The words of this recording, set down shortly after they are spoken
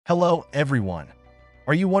Hello, everyone.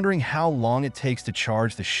 Are you wondering how long it takes to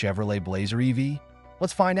charge the Chevrolet Blazer EV?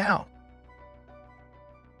 Let's find out.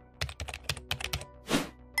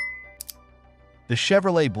 The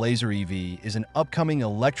Chevrolet Blazer EV is an upcoming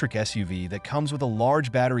electric SUV that comes with a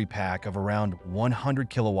large battery pack of around 100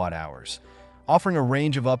 kilowatt hours, offering a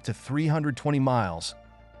range of up to 320 miles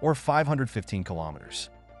or 515 kilometers.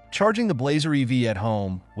 Charging the Blazer EV at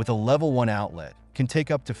home with a Level 1 outlet can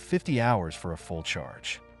take up to 50 hours for a full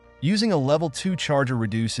charge. Using a Level 2 charger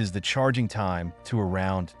reduces the charging time to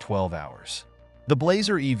around 12 hours. The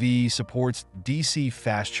Blazer EV supports DC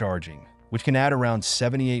fast charging, which can add around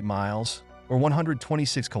 78 miles or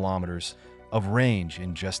 126 kilometers of range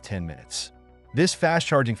in just 10 minutes. This fast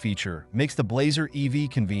charging feature makes the Blazer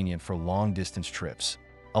EV convenient for long-distance trips,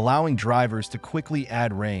 allowing drivers to quickly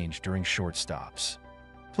add range during short stops.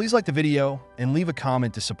 Please like the video and leave a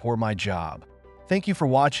comment to support my job. Thank you for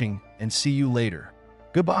watching and see you later.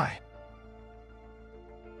 Goodbye.